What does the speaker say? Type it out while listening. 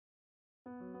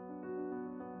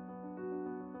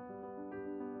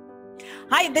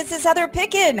Hi, this is Heather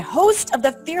Pickin, host of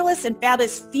the Fearless and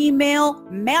Fabulous Female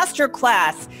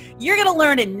Masterclass. You're going to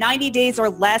learn in 90 days or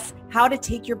less how to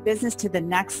take your business to the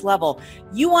next level.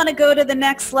 You want to go to the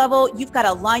next level, you've got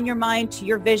to align your mind to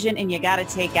your vision and you got to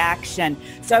take action.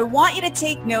 So I want you to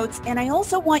take notes, and I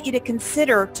also want you to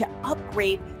consider to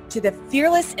upgrade to the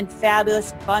Fearless and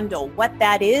Fabulous bundle. What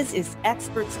that is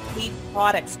experts paid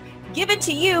products given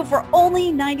to you for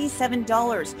only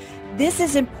 $97. This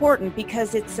is important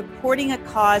because it's supporting a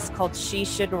cause called She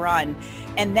Should Run.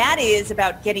 And that is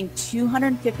about getting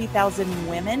 250,000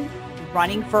 women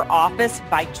running for office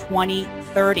by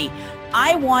 2030.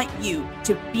 I want you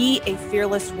to be a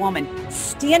fearless woman.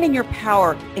 Stand in your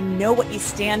power and know what you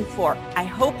stand for. I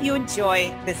hope you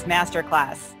enjoy this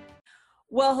masterclass.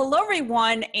 Well, hello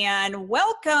everyone, and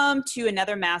welcome to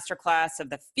another masterclass of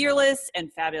the Fearless and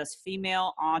Fabulous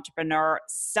Female Entrepreneur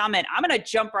Summit. I'm going to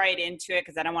jump right into it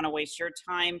because I don't want to waste your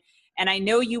time. And I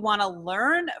know you want to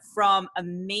learn from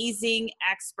amazing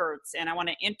experts. And I want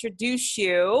to introduce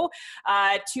you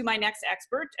to my next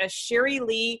expert, Sherri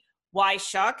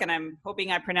Woycik, and I'm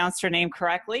hoping I pronounced her name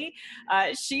correctly.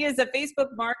 She is a Facebook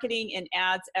marketing and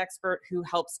ads expert who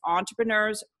helps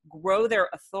entrepreneurs grow their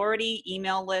authority,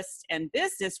 email lists, and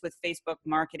business with Facebook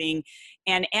marketing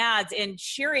and ads. And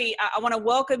Sherri, I want to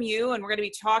welcome you, and we're going to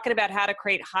be talking about how to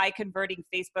create high converting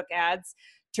Facebook ads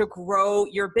to grow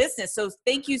your business. So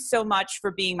thank you so much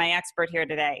for being my expert here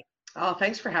today. Oh,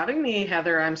 thanks for having me,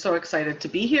 Heather. I'm so excited to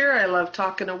be here. I love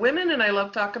talking to women and I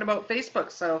love talking about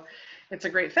Facebook. So it's a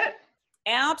great fit.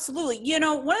 Absolutely. You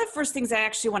know, one of the first things I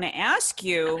actually want to ask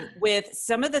you with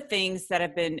some of the things that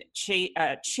have been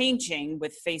changing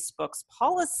with Facebook's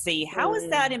policy, how is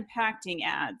that impacting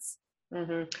ads?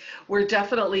 We're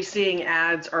definitely seeing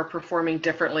ads are performing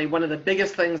differently. One of the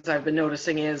biggest things I've been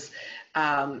noticing is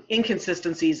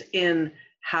inconsistencies in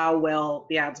how well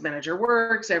the ads manager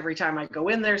works. Every time I go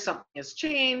in there, something has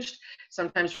changed.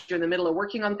 Sometimes you're in the middle of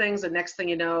working on things, and next thing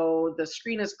you know, the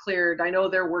screen is cleared. I know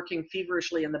they're working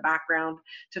feverishly in the background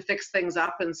to fix things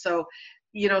up. And so,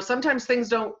 you know, sometimes things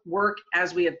don't work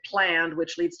as we had planned,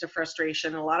 which leads to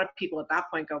frustration. A lot of people at that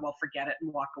point go, well, forget it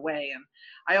and walk away. And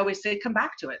I always say, come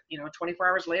back to it, 24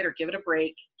 hours later, give it a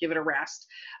break, give it a rest.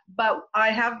 But I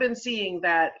have been seeing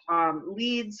that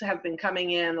leads have been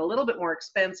coming in a little bit more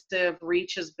expensive.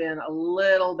 Reach has been a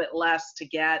little bit less to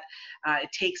get. It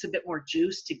takes a bit more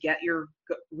juice to get your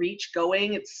reach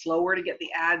going. It's slower to get.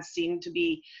 The ads seem to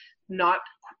be not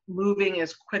moving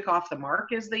as quick off the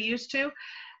mark as they used to.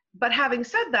 But having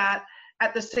said that,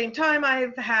 at the same time,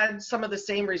 I've had some of the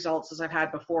same results as I've had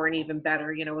before, and even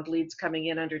better, with leads coming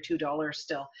in under $2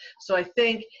 still. So I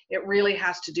think it really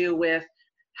has to do with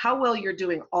how well you're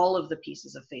doing all of the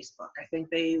pieces of Facebook. I think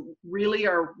they really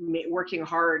are working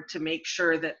hard to make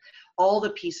sure that all the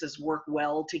pieces work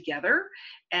well together,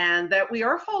 and that we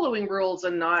are following rules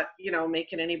and not,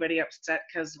 making anybody upset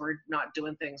because we're not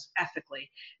doing things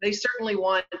ethically. They certainly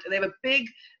they have a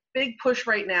big push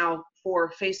right now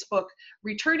for Facebook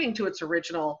returning to its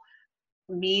original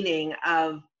meaning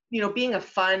of, being a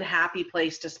fun, happy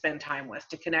place to spend time with,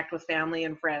 to connect with family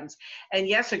and friends. And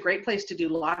yes, a great place to do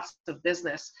lots of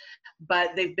business, but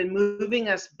they've been moving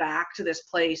us back to this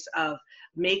place of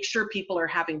make sure people are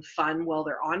having fun while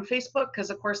they're on Facebook, because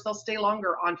of course they'll stay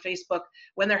longer on Facebook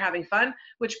when they're having fun,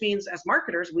 which means as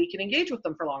marketers, we can engage with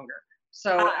them for longer.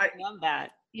 So I love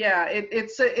that. Yeah,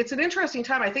 it's an interesting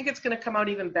time. I think it's going to come out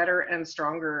even better and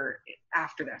stronger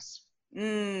after this.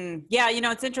 Yeah,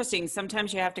 it's interesting.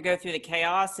 Sometimes you have to go through the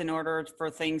chaos in order for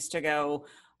things to go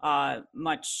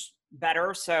much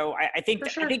better. So I think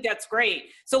sure. I think that's great.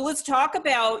 So let's talk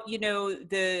about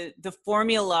the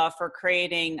formula for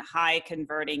creating high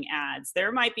converting ads.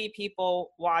 There might be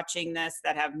people watching this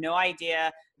that have no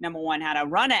idea, number one, how to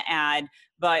run an ad,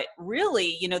 but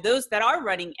really, those that are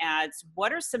running ads,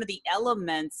 what are some of the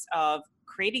elements of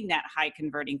creating that high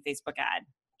converting Facebook ad?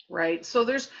 Right. So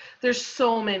there's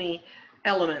so many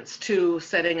elements to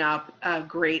setting up a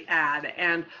great ad.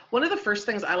 And one of the first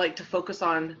things I like to focus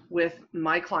on with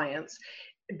my clients,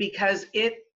 because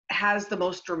it has the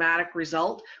most dramatic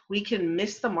result. We can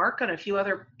miss the mark on a few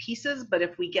other pieces, but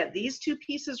if we get these two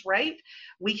pieces right,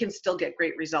 we can still get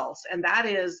great results. And that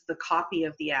is the copy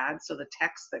of the ad, so the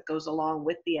text that goes along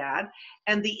with the ad,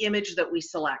 and the image that we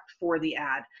select for the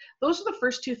ad. Those are the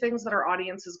first two things that our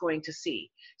audience is going to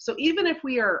see. So even if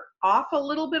we are off a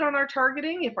little bit on our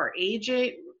targeting, if our age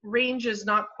range is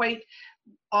not quite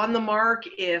on the mark,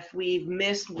 if we've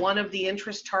missed one of the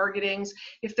interest targetings,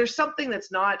 if there's something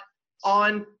that's not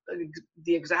on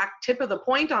the exact tip of the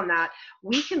point on that,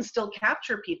 we can still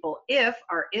capture people if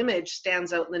our image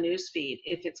stands out in the news feed,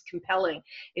 if it's compelling,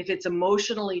 if it's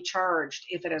emotionally charged,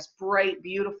 if it has bright,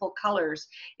 beautiful colors,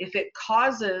 if it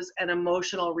causes an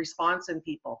emotional response in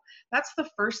people. That's the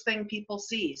first thing people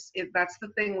see. That's the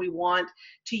thing we want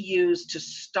to use to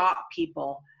stop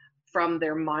people from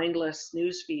their mindless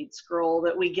newsfeed scroll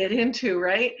that we get into,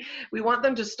 right? We want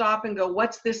them to stop and go,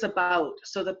 what's this about?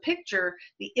 So the picture,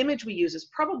 the image we use is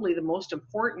probably the most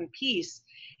important piece.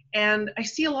 And I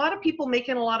see a lot of people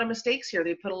making a lot of mistakes here.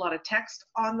 They put a lot of text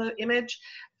on the image.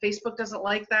 Facebook doesn't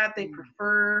like that. They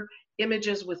prefer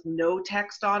images with no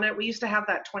text on it. We used to have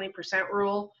that 20%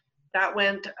 rule. That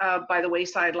went by the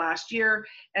wayside last year.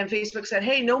 And Facebook said,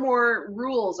 hey, no more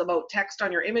rules about text on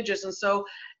your images. And so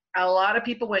a lot of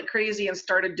people went crazy and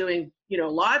started doing,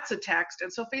 lots of text.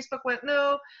 And so Facebook went,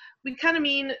 no, we kind of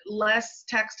mean less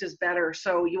text is better.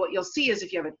 So what you'll see is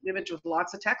if you have an image with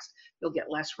lots of text, you'll get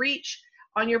less reach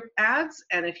on your ads.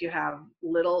 And if you have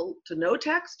little to no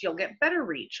text, you'll get better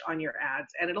reach on your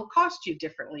ads, and it'll cost you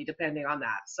differently depending on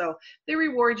that. So they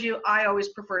reward you. I always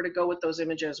prefer to go with those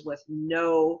images with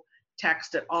no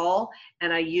text at all,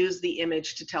 and I use the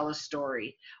image to tell a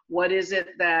story. What is it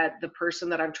that the person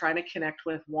that I'm trying to connect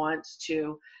with wants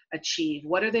to achieve?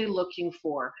 What are they looking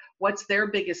for? What's their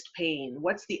biggest pain?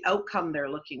 What's the outcome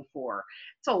they're looking for?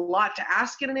 It's a lot to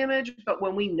ask in an image, but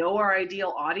when we know our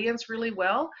ideal audience really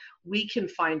well, we can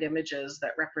find images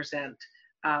that represent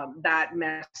that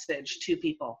message to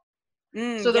people.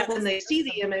 So that when they see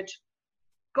the image,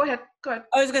 Go ahead. I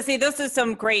was going to say, those are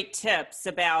some great tips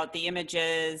about the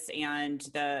images and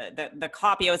the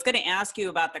copy. I was going to ask you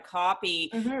about the copy.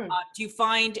 Mm-hmm. Do you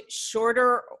find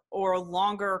shorter or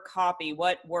longer copy?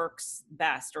 What works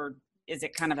best, or is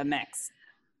it kind of a mix?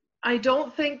 I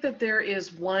don't think that there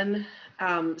is one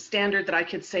standard that I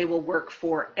could say will work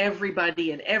for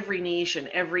everybody in every niche and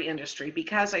every industry,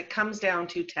 because it comes down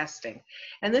to testing.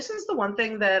 And this is the one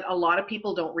thing that a lot of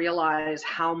people don't realize,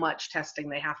 how much testing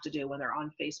they have to do when they're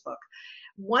on Facebook.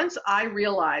 Once I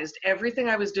realized everything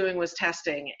I was doing was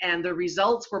testing, and the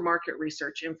results were market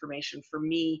research information for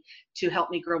me to help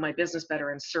me grow my business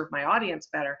better and serve my audience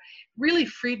better, really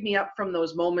freed me up from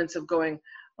those moments of going,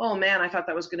 oh man, I thought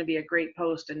that was going to be a great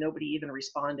post and nobody even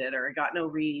responded, or I got no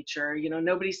reach, or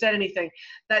nobody said anything.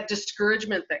 That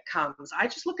discouragement that comes, I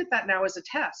just look at that now as a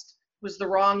test. It was the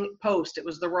wrong post, it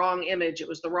was the wrong image, it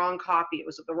was the wrong copy, it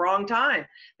was at the wrong time.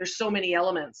 There's so many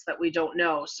elements that we don't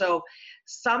know. So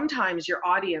sometimes your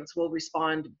audience will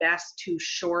respond best to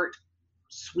short,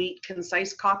 sweet,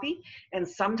 concise copy, and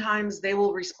sometimes they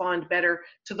will respond better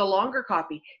to the longer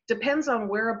copy. Depends on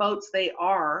whereabouts they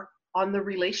are on the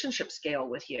relationship scale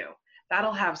with you.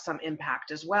 That'll have some impact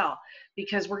as well,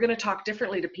 because we're going to talk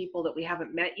differently to people that we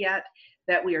haven't met yet,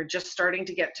 that we are just starting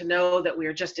to get to know, that we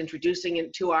are just introducing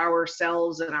into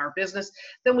ourselves and our business,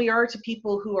 than we are to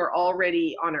people who are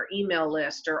already on our email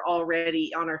list, or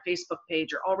already on our Facebook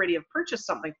page, or already have purchased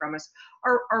something from us.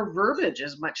 Our verbiage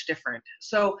is much different.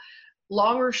 So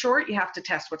long or short, you have to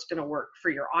test what's going to work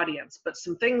for your audience. But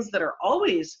some things that are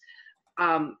always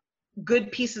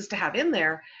good pieces to have in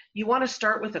there, you want to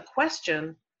start with a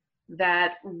question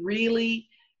that really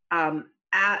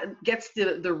gets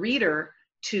the reader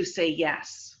to say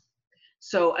yes.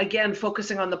 So again,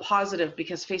 focusing on the positive,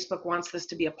 because Facebook wants this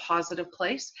to be a positive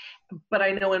place. But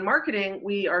I know in marketing,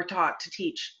 we are taught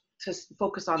to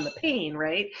focus on the pain,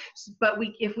 right? But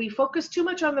if we focus too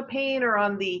much on the pain, or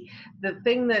on the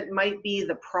thing that might be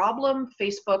the problem,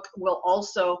 Facebook will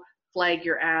also flag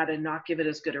your ad and not give it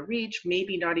as good a reach,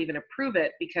 maybe not even approve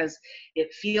it, because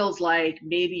it feels like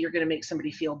maybe you're going to make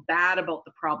somebody feel bad about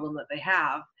the problem that they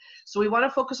have. So we want to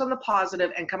focus on the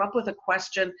positive and come up with a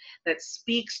question that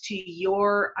speaks to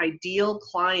your ideal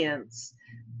client's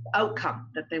outcome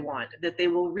that they want, that they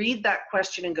will read that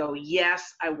question and go,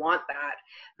 yes, I want that.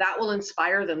 That will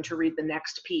inspire them to read the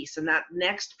next piece. And that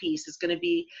next piece is going to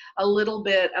be a little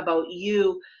bit about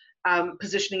you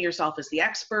positioning yourself as the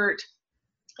expert,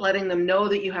 letting them know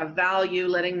that you have value,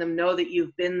 letting them know that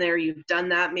you've been there, you've done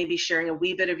that, maybe sharing a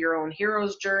wee bit of your own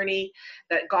hero's journey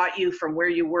that got you from where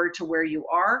you were to where you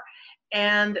are,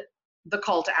 and the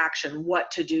call to action, what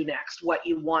to do next, what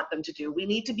you want them to do. We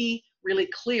need to be really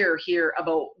clear here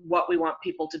about what we want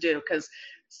people to do, because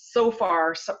so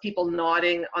far, some people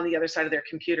nodding on the other side of their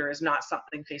computer is not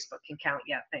something Facebook can count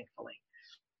yet, thankfully.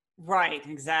 Right,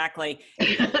 exactly.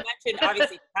 You mentioned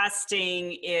obviously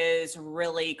testing is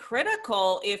really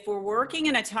critical. If we're working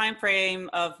in a time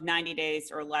frame of 90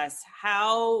 days or less,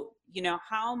 how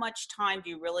much time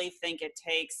do you really think it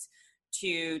takes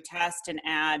to test an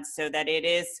ad so that it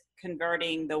is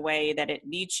converting the way that it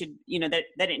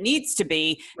that it needs to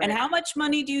be? Right. And how much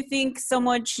money do you think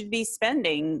someone should be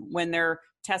spending when they're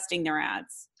testing their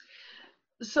ads?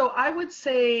 So I would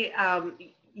say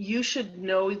you should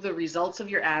know the results of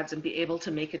your ads and be able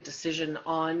to make a decision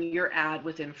on your ad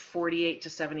within 48 to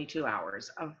 72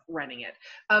 hours of running it,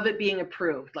 of it being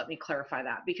approved. Let me clarify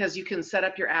that, because you can set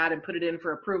up your ad and put it in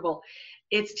for approval.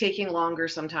 It's taking longer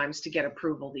sometimes to get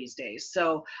approval these days.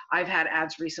 So I've had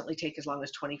ads recently take as long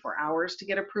as 24 hours to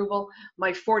get approval.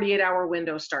 My 48-hour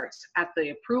window starts at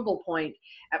the approval point.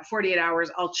 At 48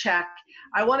 hours, I'll check.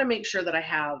 I want to make sure that I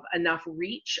have enough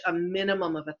reach, a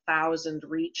minimum of 1,000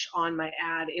 reach on my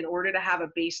ad in order to have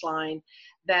a baseline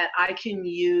that I can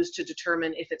use to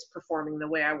determine if it's performing the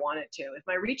way I want it to. If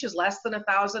my reach is less than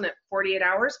 1,000 at 48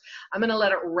 hours, I'm going to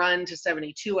let it run to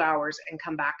 72 hours and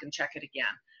come back and check it again.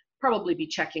 Probably be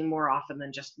checking more often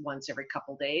than just once every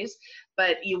couple days,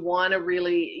 but you want to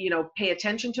really, pay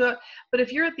attention to it. But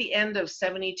if you're at the end of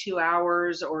 72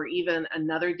 hours or even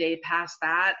another day past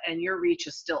that, and your reach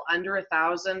is still under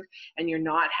 1,000 and you're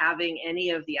not having any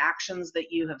of the actions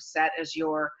that you have set as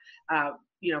your,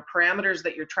 parameters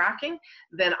that you're tracking,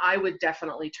 then I would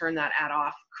definitely turn that ad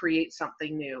off, create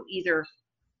something new,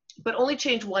 but only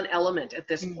change one element at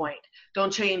this point.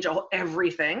 Don't change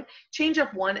everything. Change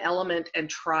up one element and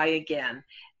try again.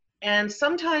 And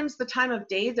sometimes the time of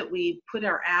day that we put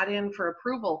our ad in for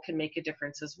approval can make a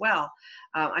difference as well.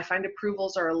 I find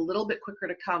approvals are a little bit quicker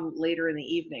to come later in the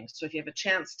evening. So if you have a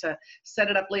chance to set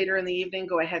it up later in the evening,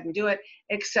 go ahead and do it,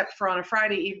 except for on a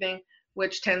Friday evening,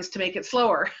 which tends to make it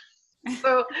slower.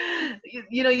 So,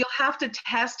 you'll have to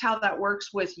test how that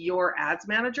works with your ads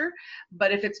manager.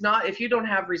 But if you don't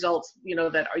have results,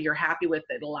 that you're happy with,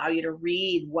 that allow you to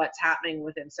read what's happening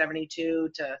within 72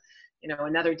 to,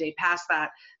 another day past that,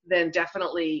 then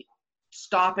definitely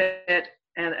stop it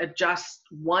and adjust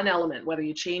one element, whether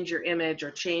you change your image or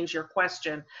change your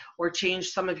question or change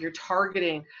some of your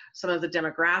targeting, some of the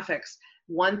demographics,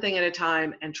 one thing at a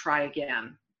time, and try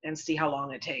again and see how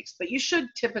long it takes. But you should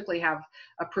typically have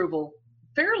approval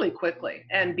fairly quickly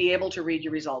and be able to read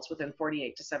your results within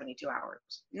 48 to 72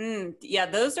 hours. Yeah,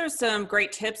 those are some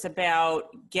great tips about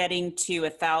getting to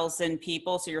 1,000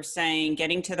 people. So you're saying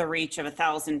getting to the reach of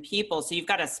 1,000 people. So you've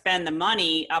got to spend the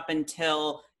money up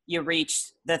until you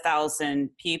reach the 1,000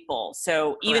 people.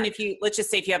 So even Correct. let's just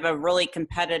say if you have a really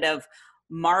competitive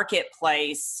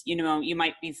marketplace, you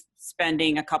might be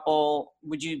spending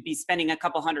would you be spending a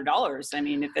couple $100? I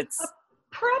mean, if it's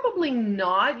probably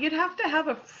not. You'd have to have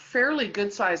a fairly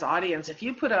good size audience. If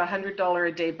you put $100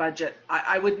 a day budget,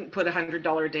 I wouldn't put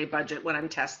 $100 a day budget when I'm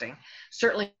testing.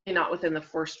 Certainly not within the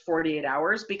first 48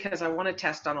 hours, because I want to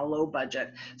test on a low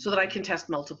budget so that I can test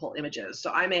multiple images.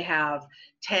 So I may have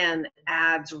 10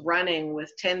 ads running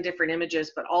with 10 different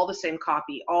images, but all the same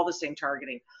copy, all the same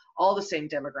targeting, all the same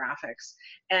demographics,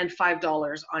 and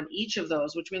 $5 on each of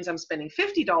those, which means I'm spending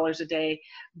 $50 a day,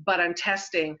 but I'm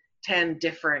testing 10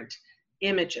 different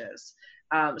images.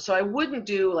 So I wouldn't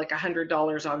do like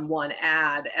 $100 on one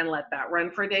ad and let that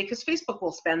run for a day, because Facebook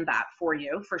will spend that for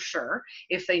you for sure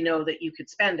if they know that you could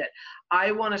spend it.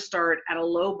 I want to start at a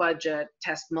low budget,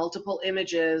 test multiple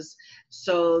images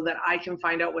so that I can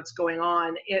find out what's going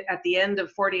on. At the end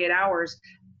of 48 hours,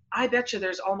 I bet you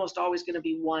there's almost always going to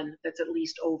be one that's at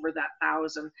least over that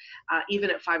 1,000,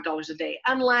 even at $5 a day,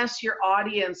 unless your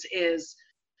audience is,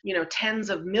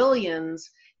 tens of millions.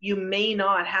 You may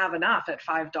not have enough at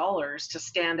 $5 to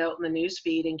stand out in the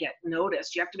newsfeed and get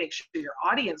noticed. You have to make sure your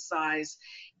audience size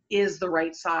is the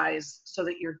right size so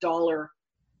that your dollar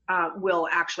will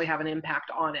actually have an impact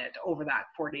on it over that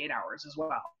 48 hours as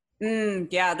well.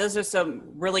 Yeah, those are some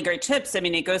really great tips. I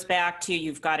mean, it goes back to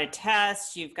you've got to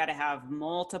test, you've got to have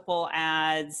multiple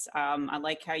ads. I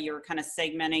like how you're kind of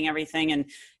segmenting everything and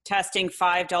testing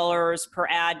 $5 per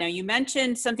ad. Now, you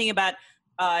mentioned something about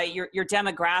your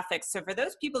demographics. So for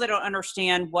those people that don't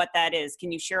understand what that is,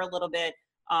 can you share a little bit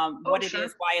what it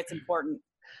is, why it's important?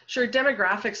 Sure.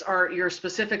 Demographics are your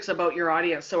specifics about your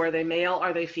audience. So are they male?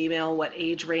 Are they female? What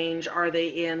age range are they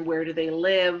in? Where do they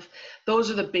live? Those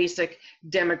are the basic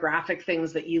demographic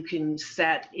things that you can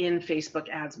set in Facebook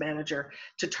Ads Manager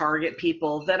to target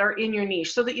people that are in your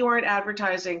niche, so that you aren't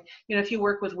advertising. If you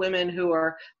work with women who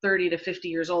are 30 to 50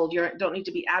 years old, you don't need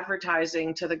to be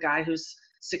advertising to the guy who's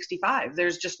 65.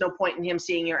 There's just no point in him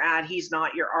seeing your ad. He's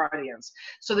not your audience.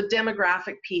 So the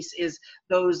demographic piece is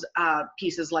those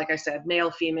pieces, like I said,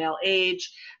 male, female,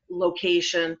 age,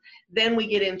 location. Then we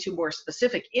get into more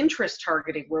specific interest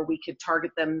targeting, where we could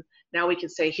target them. Now we could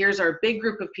say, here's our big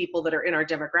group of people that are in our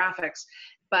demographics.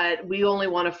 but we only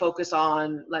want to focus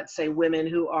on, let's say, women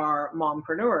who are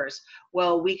mompreneurs.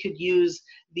 Well, we could use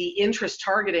the interest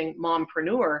targeting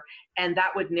mompreneur, and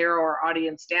that would narrow our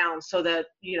audience down so that,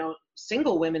 you know,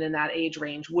 single women in that age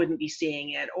range wouldn't be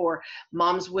seeing it, or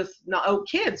moms without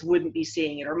kids wouldn't be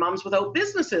seeing it, or moms without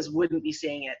businesses wouldn't be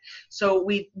seeing it. So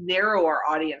we narrow our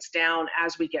audience down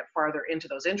as we get farther into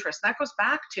those interests. That goes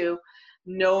back to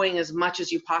knowing as much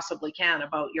as you possibly can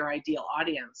about your ideal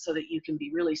audience so that you can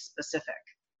be really specific.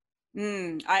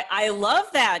 I love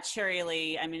that, Sherri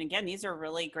Lee. I mean, again, these are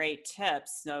really great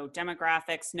tips. So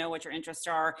demographics, know what your interests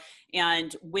are.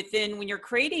 And when you're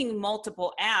creating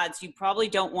multiple ads, you probably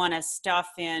don't want to stuff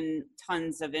in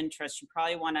tons of interest. You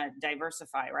probably want to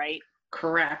diversify, right?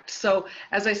 Correct. So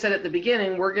as I said at the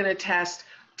beginning, we're going to test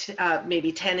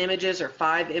maybe 10 images or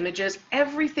 5 images.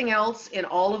 Everything else in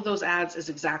all of those ads is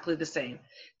exactly the same.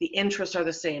 The interests are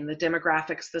the same, the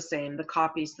demographics the same, the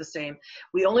copy's the same.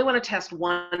 We only want to test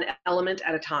one element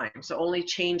at a time, so only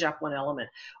change up one element.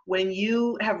 When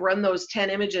you have run those 10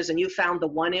 images and you found the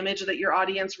one image that your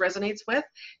audience resonates with,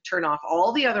 turn off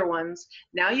all the other ones.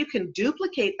 Now you can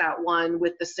duplicate that one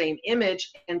with the same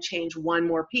image and change one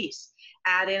more piece.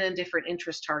 Add in a different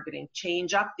interest targeting,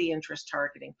 change up the interest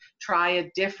targeting, try a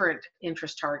different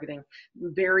interest targeting,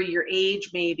 vary your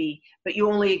age maybe, but you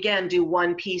only, again, do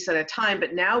one piece at a time.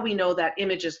 But now we know that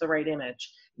image is the right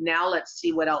image. Now let's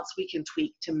see what else we can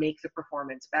tweak to make the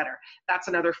performance better. That's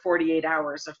another 48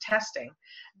 hours of testing.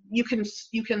 You can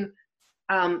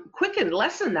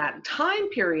lessen that time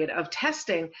period of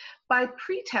testing by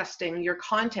pre-testing your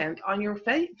content on your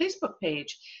Facebook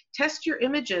page. Test your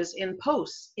images in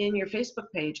posts in your Facebook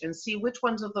page and see which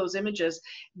ones of those images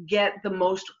get the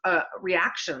most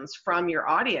reactions from your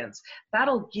audience.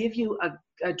 That'll give you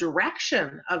a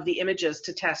direction of the images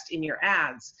to test in your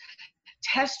ads.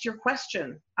 Test your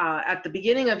question at the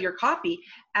beginning of your copy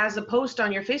as a post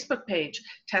on your Facebook page.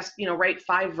 Write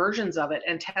 5 versions of it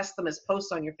and test them as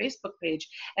posts on your Facebook page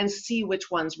and see which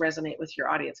ones resonate with your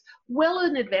audience. Well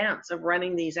in advance of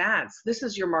running these ads. This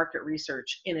is your market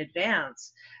research in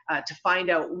advance to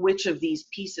find out which of these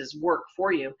pieces work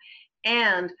for you,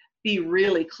 and be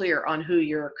really clear on who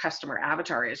your customer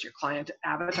avatar is, your client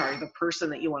avatar, the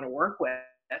person that you want to work with.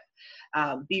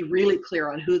 Be really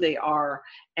clear on who they are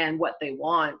and what they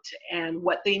want and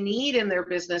what they need in their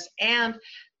business. And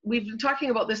we've been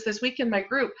talking about this week in my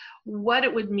group, what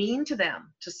it would mean to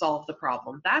them to solve the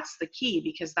problem. That's the key,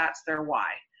 because that's their why,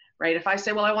 right? If I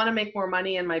say, well, I want to make more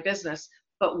money in my business,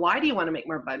 but why do you want to make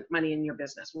more money in your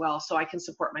business? Well, so I can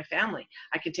support my family.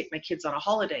 I can take my kids on a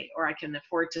holiday, or I can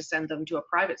afford to send them to a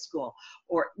private school.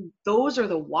 Or those are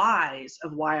the whys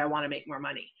of why I want to make more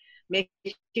money.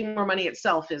 Making more money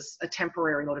itself is a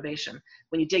temporary motivation.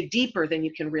 When you dig deeper, then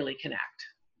you can really connect.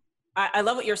 I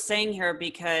love what you're saying here,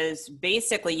 because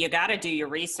basically you got to do your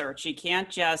research. You can't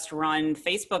just run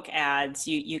Facebook ads.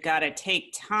 You got to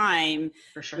take time,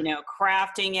 for sure,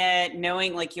 crafting it,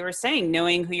 knowing, like you were saying,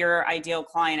 knowing who your ideal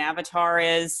client avatar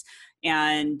is,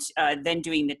 and then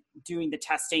doing the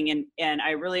testing. And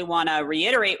I really want to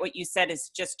reiterate what you said is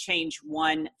just change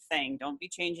one thing. Don't be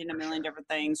changing a million different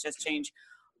things. Just change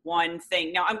one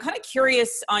thing. Now, I'm kind of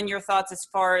curious on your thoughts as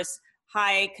far as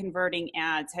high converting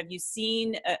ads. Have you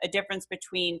seen a difference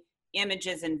between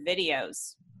images and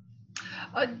videos?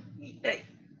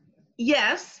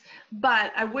 Yes,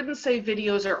 but I wouldn't say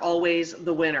videos are always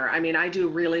the winner. I mean, I do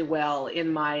really well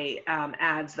in my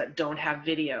ads that don't have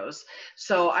videos.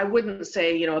 So I wouldn't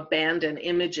say, abandon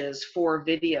images for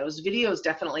videos. Videos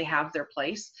definitely have their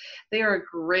place. They are a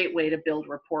great way to build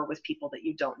rapport with people that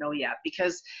you don't know yet,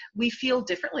 because we feel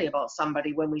differently about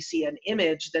somebody when we see an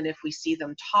image than if we see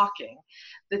them talking.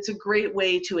 That's a great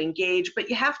way to engage,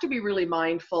 but you have to be really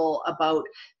mindful about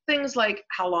things like,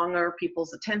 how long are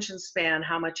people's attention span?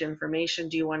 How much information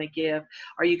do you want to give?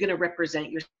 Are you going to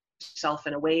represent yourself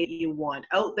in a way that you want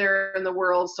out there in the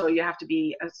world? So you have to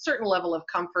be a certain level of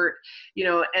comfort,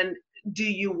 and do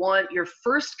you want your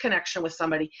first connection with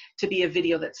somebody to be a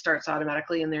video that starts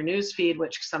automatically in their news feed,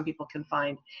 which some people can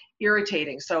find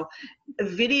irritating? So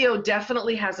video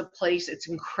definitely has a place. It's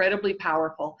incredibly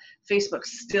powerful. Facebook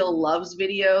still loves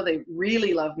video. They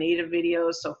really love native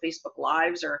videos. So Facebook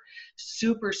Lives are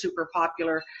super, super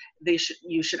popular.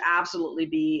 You should absolutely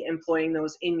be employing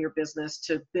those in your business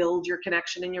to build your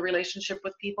connection in your relationship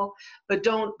with people, but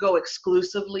don't go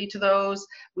exclusively to those.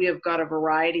 We have got a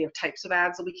variety of types of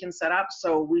ads that we can set up.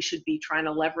 So we should be trying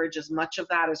to leverage as much of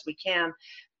that as we can,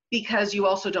 because you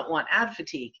also don't want ad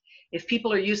fatigue. If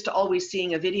people are used to always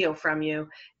seeing a video from you,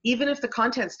 even if the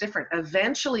content's different,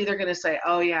 eventually they're going to say,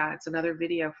 oh yeah, it's another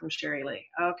video from Sherri Lee.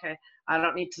 Okay, I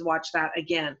don't need to watch that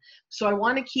again. So I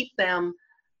want to keep them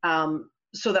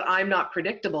so that I'm not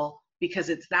predictable, because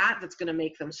it's that's going to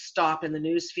make them stop in the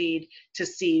news feed to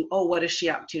see, oh, what is she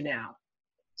up to now?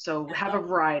 So have a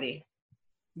variety.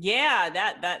 Yeah,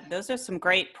 those are some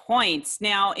great points.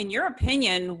 Now, in your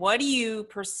opinion, what do you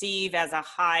perceive as a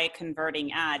high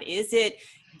converting ad? Is it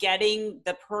getting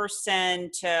the person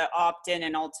to opt in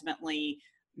and ultimately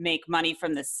make money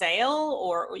from the sale?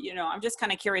 Or, I'm just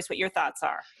kind of curious what your thoughts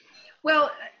are.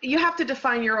 Well, you have to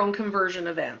define your own conversion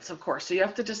events, of course. So you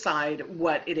have to decide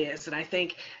what it is. And I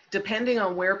think depending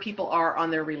on where people are on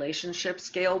their relationship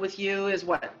scale with you is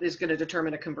what is going to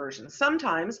determine a conversion.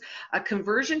 Sometimes a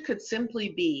conversion could simply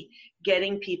be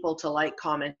getting people to like,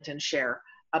 comment, and share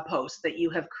a post that you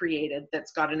have created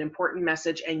that's got an important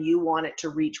message and you want it to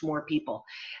reach more people.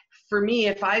 For me,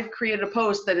 if I've created a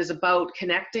post that is about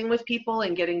connecting with people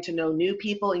and getting to know new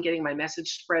people and getting my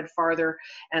message spread farther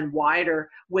and wider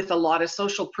with a lot of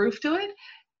social proof to it,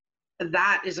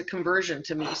 that is a conversion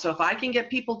to me. So if I can get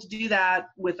people to do that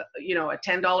with, a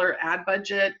 $10 ad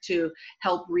budget to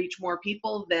help reach more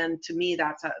people, then to me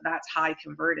that's high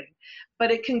converting.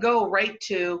 But it can go right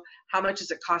to how much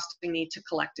is it costing me to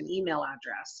collect an email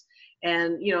address.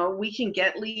 And, we can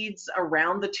get leads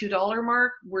around the $2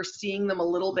 mark. We're seeing them a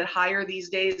little bit higher these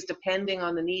days, depending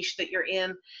on the niche that you're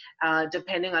in,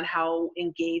 depending on how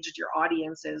engaged your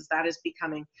audience is. That is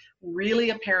becoming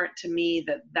really apparent to me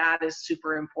that is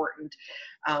super important.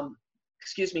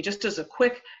 Just as a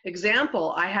quick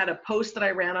example, I had a post that I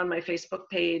ran on my Facebook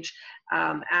page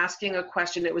asking a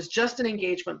question. It was just an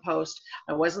engagement post.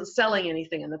 I wasn't selling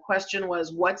anything. And the question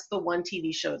was, what's the one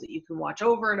TV show that you can watch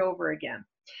over and over again?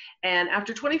 And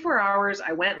after 24 hours,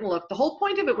 I went and looked. The whole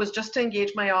point of it was just to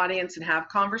engage my audience and have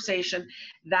conversation.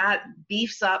 That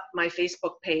beefs up my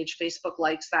Facebook page. Facebook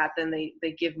likes that. Then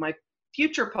they give my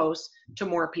future posts to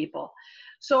more people.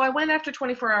 So I went after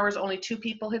 24 hours, only 2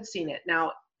 people had seen it.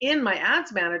 Now, in my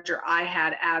ads manager, I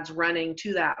had ads running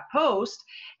to that post,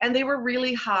 and they were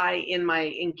really high in my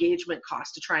engagement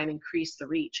cost to try and increase the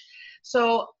reach.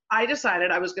 So I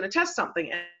decided I was going to test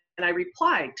something, and I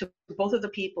replied to both of the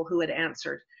people who had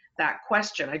answered that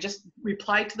question. I just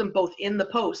replied to them both in the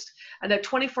post. And then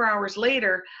 24 hours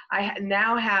later, I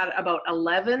now had about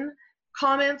 11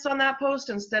 comments on that post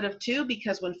instead of 2,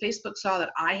 because when Facebook saw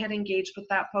that I had engaged with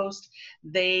that post,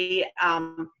 they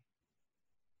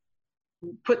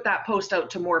put that post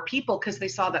out to more people because they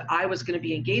saw that I was going to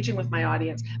be engaging with my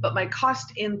audience. But my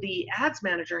cost in the ads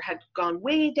manager had gone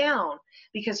way down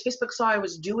because Facebook saw I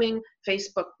was doing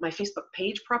my Facebook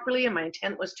page properly, and my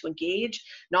intent was to engage,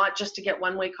 not just to get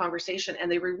one-way conversation.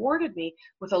 And they rewarded me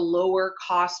with a lower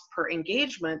cost per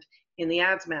engagement in the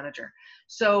ads manager.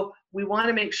 So we want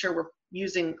to make sure we're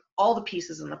using all the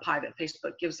pieces in the pie that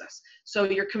Facebook gives us. So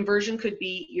your conversion could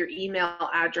be your email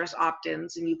address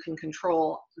opt-ins, and you can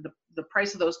control the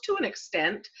price of those to an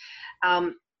extent.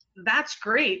 That's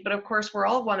great, but of course we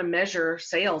all want to measure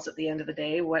sales at the end of the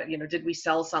day. What, did we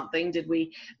sell something? Did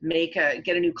we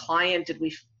get a new client? Did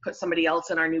we put somebody else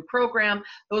in our new program?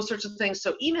 Those sorts of things.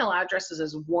 So email addresses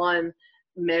is one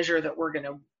measure that we're going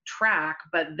to track,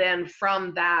 but then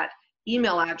from that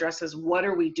email addresses, what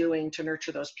are we doing to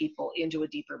nurture those people into a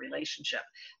deeper relationship?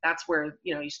 That's where,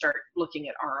 you start looking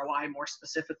at ROI more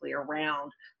specifically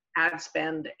around ad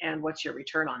spend and what's your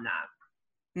return on that.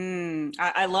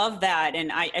 I love that.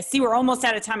 And I see we're almost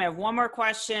out of time. I have one more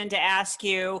question to ask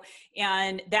you.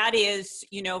 And that is,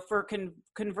 for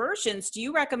conversions, do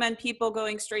you recommend people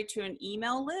going straight to an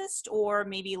email list, or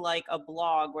maybe like a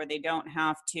blog where they don't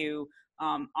have to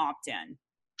opt in?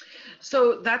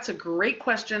 So that's a great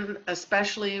question,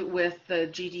 especially with the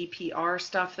GDPR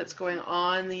stuff that's going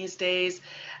on these days.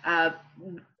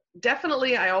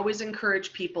 Definitely, I always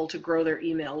encourage people to grow their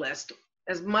email list.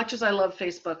 As much as I love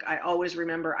Facebook, I always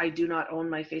remember I do not own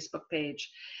my Facebook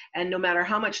page. And no matter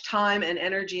how much time and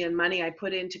energy and money I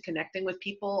put into connecting with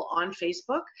people on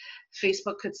Facebook,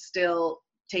 Facebook could still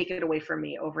take it away from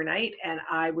me overnight, and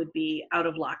I would be out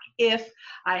of luck if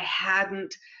I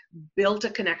hadn't built a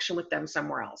connection with them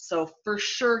somewhere else. So for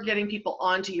sure, getting people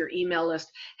onto your email list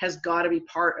has got to be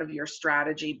part of your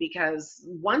strategy, because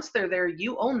once they're there,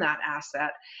 you own that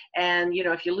asset. And,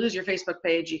 if you lose your Facebook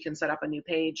page, you can set up a new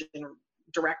page and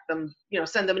direct them,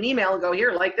 send them an email and go,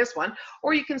 here, like this one.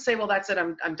 Or you can say, well, that's it.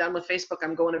 I'm done with Facebook.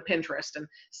 I'm going to Pinterest, and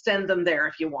send them there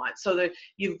if you want. So that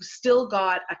you've still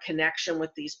got a connection with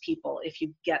these people if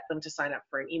you get them to sign up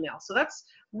for an email. So that's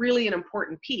really an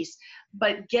important piece.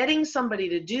 But getting somebody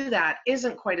to do that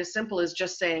isn't quite as simple as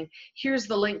just saying, here's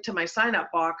the link to my sign up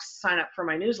box, sign up for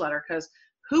my newsletter, because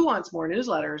who wants more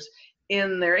newsletters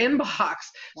in their inbox.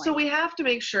 Right. So we have to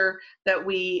make sure that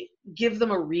we give them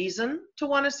a reason to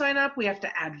want to sign up. We have to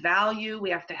add value.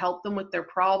 We have to help them with their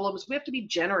problems. We have to be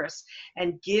generous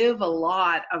and give a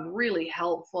lot of really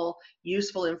helpful,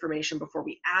 useful information before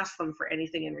we ask them for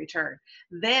anything in return.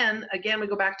 Then again, we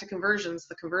go back to conversions.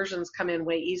 The conversions come in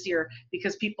way easier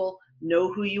because people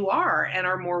know who you are and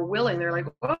are more willing. They're like,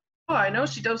 oh, I know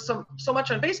she does so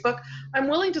much on Facebook. I'm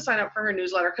willing to sign up for her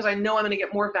newsletter because I know I'm going to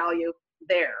get more value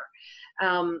there.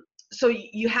 So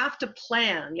you have to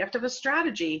plan, you have to have a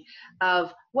strategy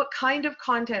of what kind of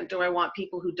content do I want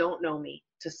people who don't know me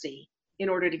to see in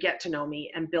order to get to know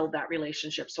me and build that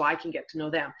relationship so I can get to know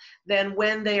them. Then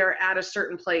when they are at a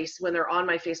certain place, when they're on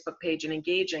my Facebook page and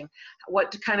engaging,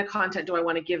 what kind of content do I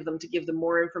want to give them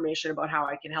more information about how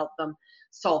I can help them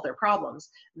solve their problems?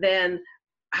 Then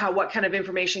what kind of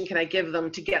information can I give them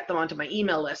to get them onto my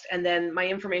email list? And then my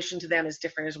information to them is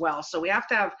different as well. So we have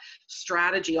to have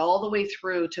strategy all the way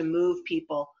through to move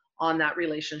people on that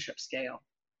relationship scale.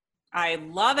 I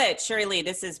love it. Sherri,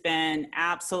 this has been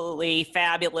absolutely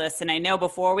fabulous. And I know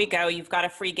before we go, you've got a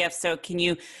free gift. So can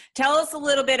you tell us a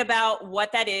little bit about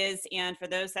what that is? And for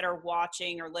those that are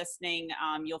watching or listening,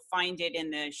 you'll find it in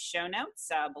the show notes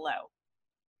below.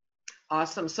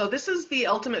 Awesome. So this is the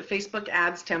ultimate Facebook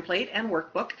ads template and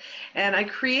workbook. And I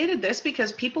created this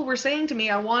because people were saying to me,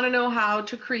 I want to know how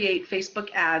to create Facebook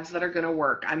ads that are going to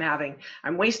work.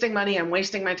 I'm wasting money, I'm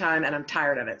wasting my time, and I'm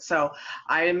tired of it. So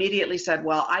I immediately said,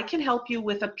 well, I can help you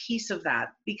with a piece of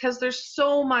that because there's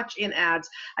so much in ads.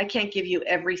 I can't give you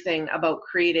everything about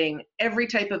creating every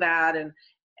type of ad and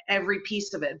every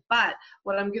piece of it. But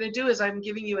what I'm going to do is I'm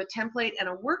giving you a template and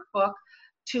a workbook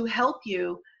to help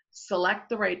you select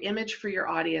the right image for your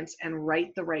audience and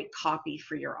write the right copy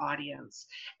for your audience.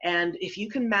 And if you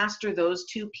can master those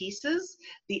two pieces,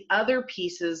 the other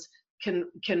pieces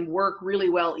can work really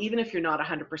well, even if you're not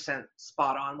 100%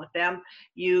 spot on with them.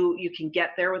 You can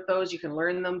get there with those, you can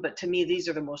learn them, but to me, these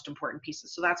are the most important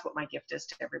pieces. So that's what my gift is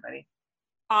to everybody.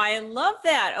 I love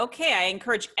that. Okay, I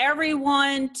encourage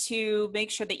everyone to make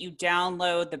sure that you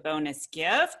download the bonus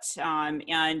gift.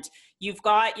 And you've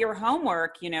got your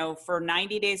homework, for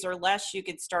 90 days or less, you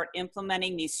could start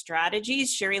implementing these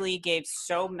strategies. Sherri gave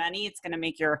so many, it's going to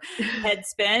make your head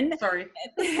spin. Sorry.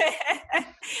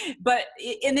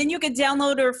 And then you could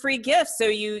download a free gift so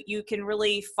you can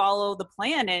really follow the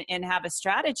plan and have a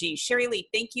strategy. Sherri,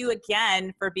 thank you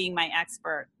again for being my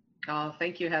expert. Oh,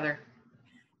 thank you, Heather.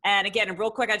 And again,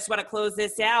 real quick, I just want to close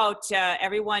this out.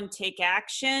 Everyone take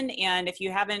action. And if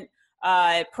you haven't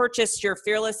purchased your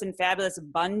Fearless and Fabulous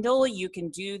bundle, you can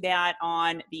do that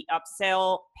on the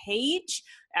upsell page.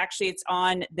 Actually, it's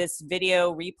on this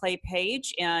video replay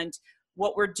page. And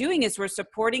what we're doing is we're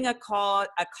supporting a cause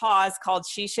called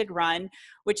She Should Run,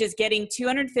 which is getting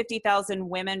 250,000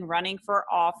 women running for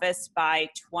office by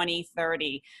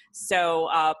 2030. So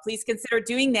please consider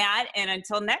doing that. And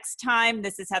until next time,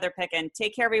 this is Heather Pickin.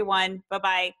 Take care, everyone.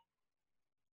 Bye-bye.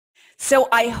 So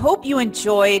I hope you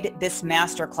enjoyed this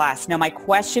masterclass. Now, my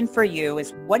question for you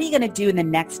is, what are you going to do in the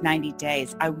next 90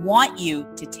 days? I want you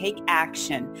to take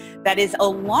action that is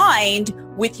aligned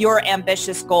with your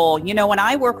ambitious goal. When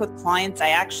I work with clients, I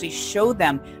actually show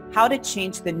them how to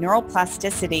change the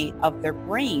neuroplasticity of their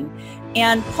brain.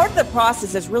 And part of the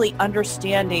process is really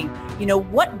understanding,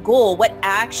 what goal, what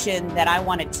action that I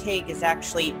want to take is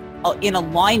actually in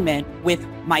alignment with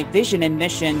my vision and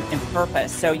mission and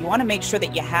purpose. So you want to make sure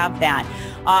that you have that.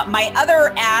 My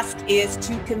other ask is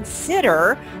to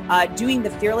consider doing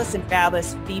the Fearless and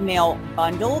Fabulous Female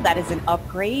Bundle. That is an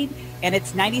upgrade, and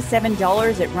it's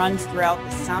 $97. It runs throughout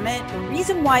the summit. The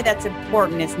reason why that's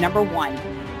important is, number one,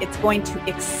 it's going to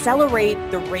accelerate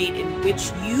the rate in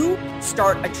which you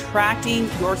start attracting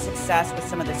your success with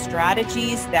some of the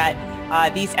strategies that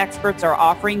these experts are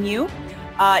offering you.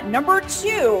 Number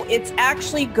two, it's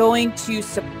actually going to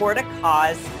support a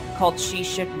cause called She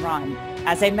Should Run.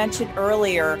 As I mentioned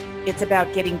earlier, it's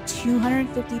about getting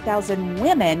 250,000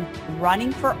 women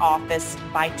running for office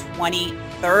by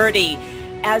 2030.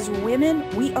 As women,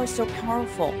 we are so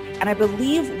powerful, and I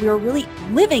believe we're really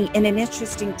living in an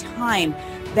interesting time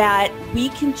that we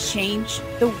can change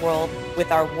the world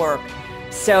with our work.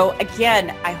 So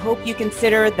again, I hope you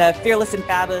consider the Fearless and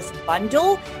Fabulous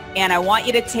bundle, and I want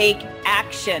you to take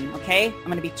action, okay? I'm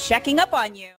going to be checking up on you.